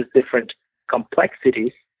understand all these different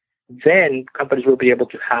complexities, then companies will be able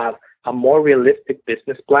to have a more realistic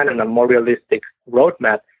business plan and a more realistic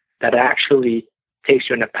roadmap that actually takes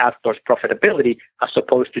you on a path towards profitability as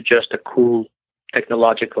opposed to just a cool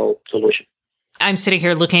technological solution. I'm sitting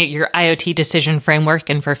here looking at your IoT decision framework,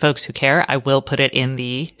 and for folks who care, I will put it in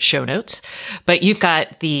the show notes. But you've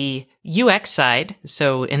got the UX side,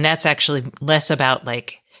 and that's actually less about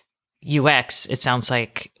like UX. It sounds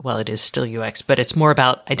like, well, it is still UX, but it's more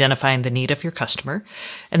about identifying the need of your customer.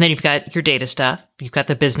 And then you've got your data stuff. You've got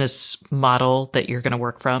the business model that you're going to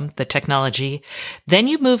work from, the technology. Then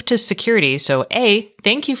you move to security. So A,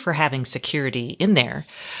 thank you for having security in there.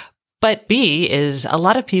 But B is a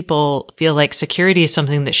lot of people feel like security is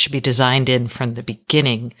something that should be designed in from the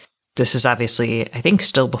beginning. This is obviously, I think,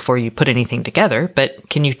 still before you put anything together, but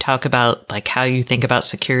can you talk about like how you think about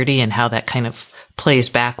security and how that kind of plays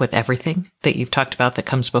back with everything that you've talked about that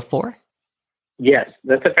comes before? Yes,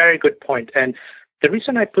 that's a very good point. And the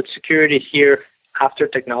reason I put security here after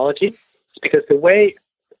technology is because the way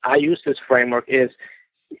I use this framework is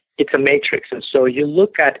it's a matrix. And so you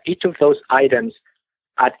look at each of those items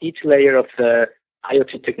at each layer of the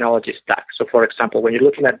IoT technology stack. So for example, when you're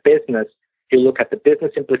looking at business, you look at the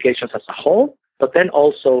business implications as a whole, but then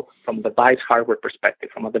also from a device hardware perspective,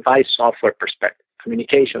 from a device software perspective,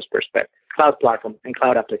 communications perspective, cloud platform, and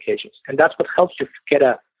cloud applications. And that's what helps you get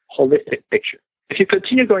a holistic picture. If you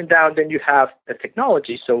continue going down, then you have the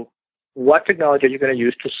technology. So what technology are you going to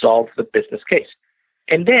use to solve the business case?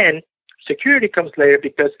 And then security comes later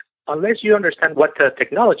because unless you understand what the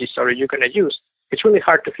technologies are you're going to use, it's really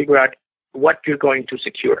hard to figure out what you're going to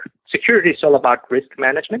secure. Security is all about risk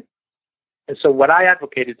management. And so what I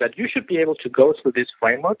advocate is that you should be able to go through this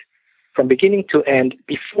framework from beginning to end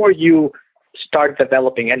before you start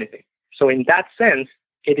developing anything. So in that sense,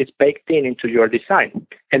 it is baked into your design.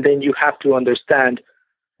 And then you have to understand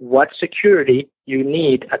what security you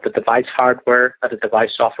need at the device hardware, at the device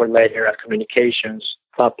software layer, at communications,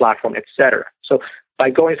 cloud platform, etc. So by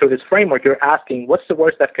going through this framework, you're asking what's the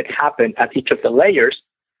worst that could happen at each of the layers.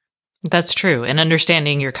 That's true. And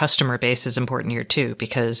understanding your customer base is important here too,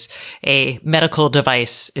 because a medical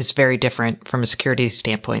device is very different from a security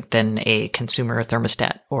standpoint than a consumer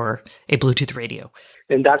thermostat or a Bluetooth radio.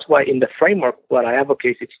 And that's why in the framework, what I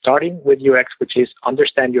advocate is starting with UX, which is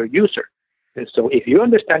understand your user. And so if you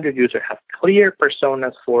understand your user, have clear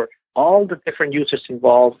personas for all the different users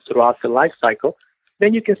involved throughout the life cycle,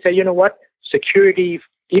 then you can say, you know what, security,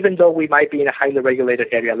 even though we might be in a highly regulated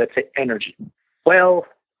area, let's say energy, well,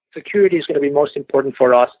 security is going to be most important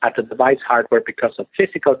for us at the device hardware because of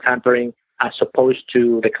physical tampering as opposed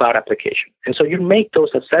to the cloud application. And so you make those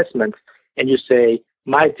assessments and you say,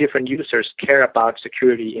 my different users care about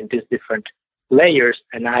security in these different layers,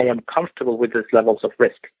 and I am comfortable with these levels of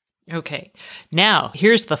risk. Okay. Now,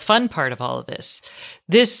 here's the fun part of all of this.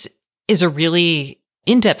 This is a really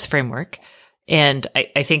in-depth framework, and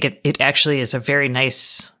I think it actually is a very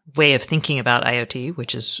nice way of thinking about IoT,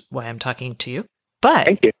 which is why I'm talking to you. But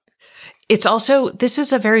thank you. It's also, this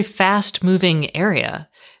is a very fast moving area.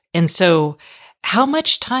 And so how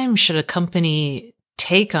much time should a company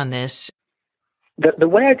take on this? The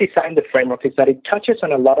way I designed the framework is that it touches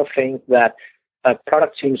on a lot of things that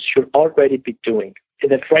product teams should already be doing.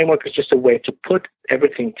 The framework is just a way to put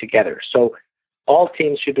everything together. So all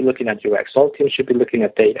teams should be looking at UX. All teams should be looking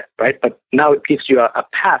at data, right? But now it gives you a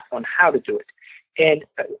path on how to do it. And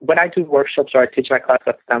when I do workshops or I teach my class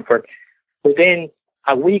at Stanford, within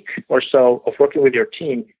a week or so of working with your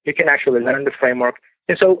team, you can actually learn the framework.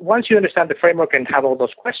 And so once you understand the framework and have all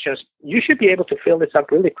those questions, you should be able to fill this up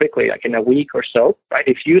really quickly, like in a week or so, right?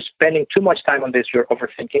 If you're spending too much time on this, you're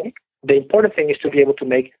overthinking it. The important thing is to be able to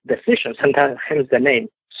make decisions, and that hence the name,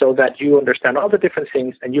 so that you understand all the different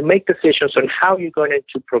things and you make decisions on how you're going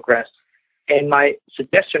to progress. And my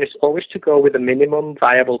suggestion is always to go with a minimum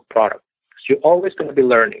viable product, because you're always going to be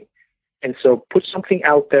learning. And so put something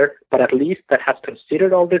out there, but at least that has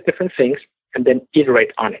considered all these different things and then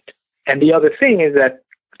iterate on it. And the other thing is that,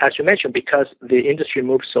 as you mentioned, because the industry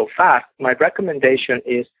moves so fast, my recommendation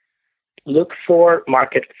is look for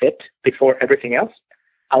market fit before everything else.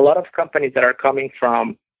 A lot of companies that are coming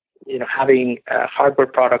from, having hardware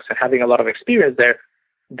products and having a lot of experience there,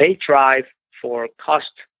 they drive for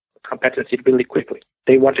cost competency really quickly.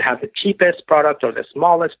 They want to have the cheapest product or the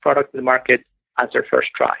smallest product in the market as their first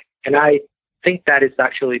try. And I think that is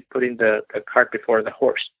actually putting the cart before the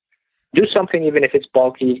horse. Do something even if it's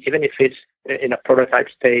bulky, even if it's in a prototype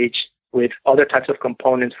stage with other types of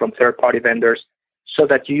components from third-party vendors, so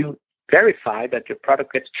that you verify that your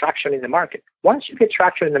product gets traction in the market. Once you get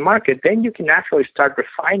traction in the market, then you can actually start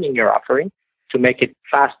refining your offering to make it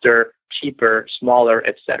faster, cheaper, smaller,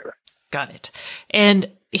 etc. Got it.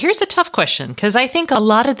 And here's a tough question, because I think a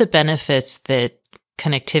lot of the benefits that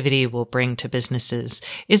connectivity will bring to businesses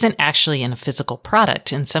isn't actually in a physical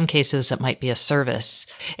product. In some cases, it might be a service.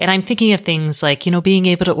 And I'm thinking of things like, being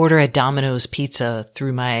able to order a Domino's pizza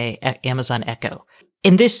through my Amazon Echo.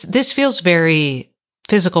 And this feels very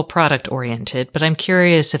physical product oriented, but I'm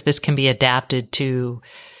curious if this can be adapted to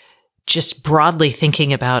just broadly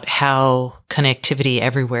thinking about how connectivity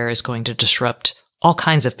everywhere is going to disrupt all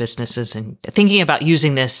kinds of businesses, and thinking about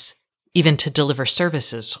using this even to deliver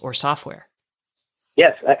services or software.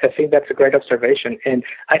 Yes, I think that's a great observation. And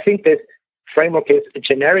I think this framework is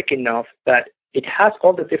generic enough that it has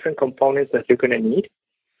all the different components that you're going to need.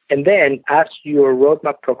 And then as your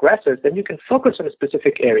roadmap progresses, then you can focus on a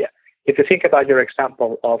specific area. If you think about your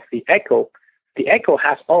example of the Echo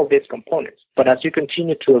has all these components. But as you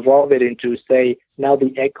continue to evolve it into, say, now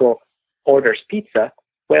the Echo orders pizza,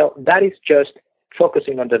 well, that is just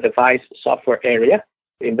focusing on the device software area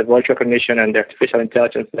in the voice recognition and the artificial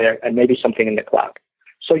intelligence there, and maybe something in the cloud.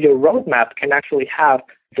 So your roadmap can actually have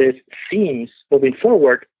these themes moving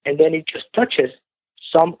forward, and then it just touches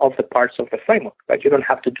some of the parts of the framework, right? You don't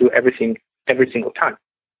have to do everything every single time.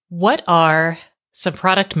 What are some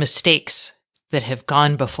product mistakes that have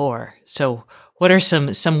gone before? So what are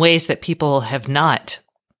some ways that people have not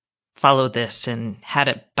followed this and had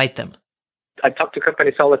it bite them? I talk to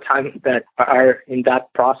companies all the time that are in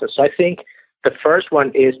that process. So I think the first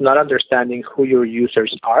one is not understanding who your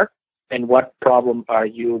users are and what problem are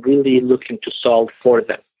you really looking to solve for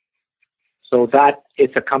them. So that is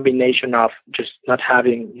a combination of just not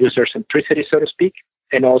having user centricity, so to speak,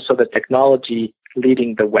 and also the technology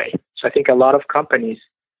leading the way. So I think a lot of companies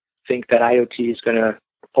think that IoT is going to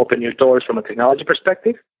open new doors from a technology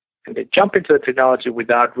perspective, and they jump into the technology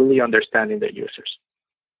without really understanding their users.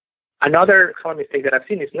 Another common mistake that I've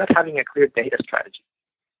seen is not having a clear data strategy.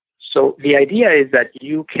 So the idea is that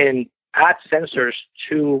you can add sensors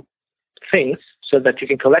to things so that you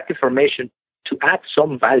can collect information to add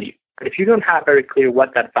some value. But if you don't have very clear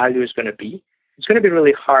what that value is going to be, it's going to be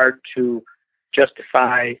really hard to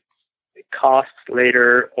justify costs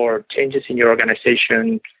later or changes in your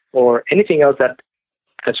organization or anything else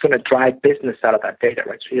that's going to drive business out of that data,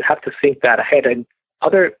 right? So you have to think that ahead. And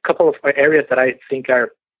other couple of areas that I think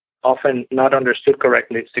are often not understood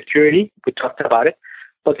correctly, security, we talked about it.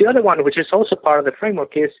 But the other one, which is also part of the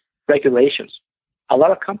framework, is regulations. A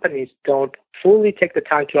lot of companies don't fully take the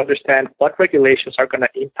time to understand what regulations are going to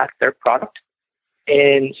impact their product,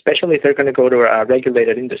 and especially if they're going to go to a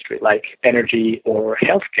regulated industry like energy or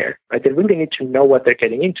healthcare, right? They really need to know what they're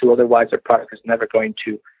getting into, otherwise their product is never going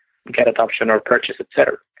to get adoption or purchase,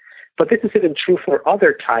 etc. But this is even true for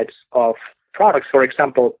other types of products. For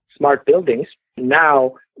example, smart buildings.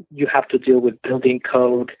 Now you have to deal with building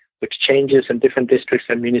code, which changes in different districts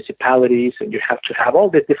and municipalities, and you have to have all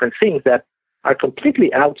these different things that are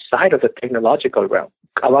completely outside of the technological realm.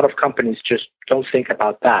 A lot of companies just don't think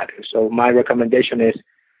about that. So my recommendation is,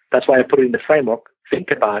 that's why I put it in the framework,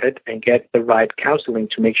 think about it and get the right counseling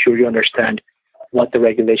to make sure you understand what the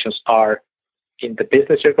regulations are in the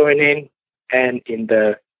business you're going in and in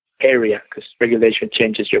the area, because regulation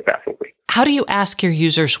changes geographically. How do you ask your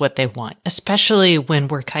users what they want, especially when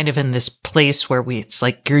we're kind of in this place where it's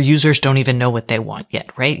like your users don't even know what they want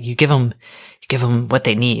yet, right? You give them what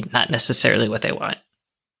they need, not necessarily what they want.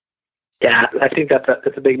 Yeah, I think that's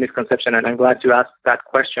a big misconception, and I'm glad you asked that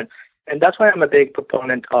question. And that's why I'm a big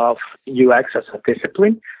proponent of UX as a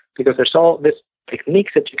discipline, because there's all these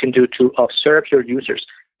techniques that you can do to observe your users.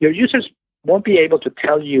 Your users won't be able to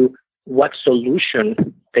tell you what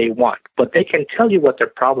solution they want, but they can tell you what their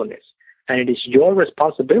problem is. And it is your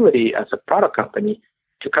responsibility as a product company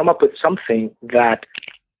to come up with something that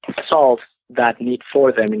solves that need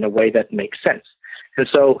for them in a way that makes sense. And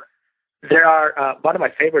so there are, one of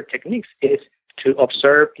my favorite techniques is to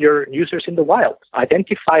observe your users in the wild.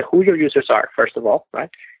 Identify who your users are, first of all, right?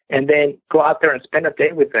 And then go out there and spend a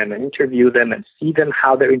day with them and interview them and see them,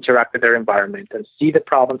 how they interact with their environment and see the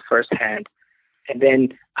problems firsthand. And then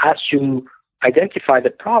as you identify the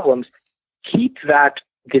problems, keep that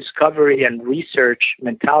discovery and research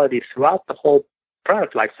mentality throughout the whole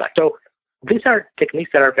product lifecycle. So these are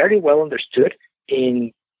techniques that are very well understood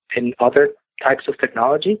in other types of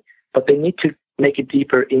technology, but they need to make it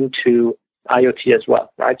deeper into IoT as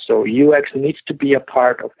well, right? So UX needs to be a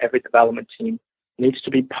part of every development team, needs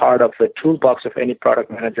to be part of the toolbox of any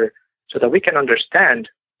product manager so that we can understand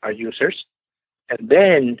our users and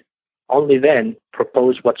then, only then,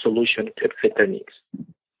 propose what solution could fit their needs.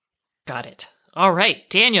 Got it. All right,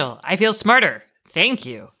 Daniel, I feel smarter. Thank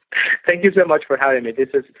you. Thank you so much for having me. This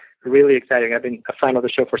is really exciting. I've been a fan of the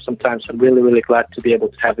show for some time, so I'm really, really glad to be able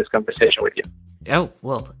to have this conversation with you. Oh,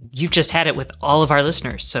 well, you've just had it with all of our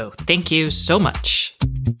listeners, so thank you so much.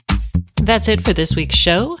 That's it for this week's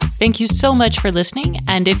show. Thank you so much for listening,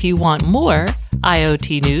 and if you want more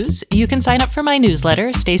IoT news, you can sign up for my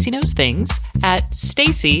newsletter, Stacy Knows Things, at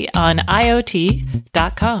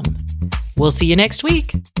stacyoniot.com. We'll see you next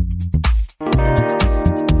week.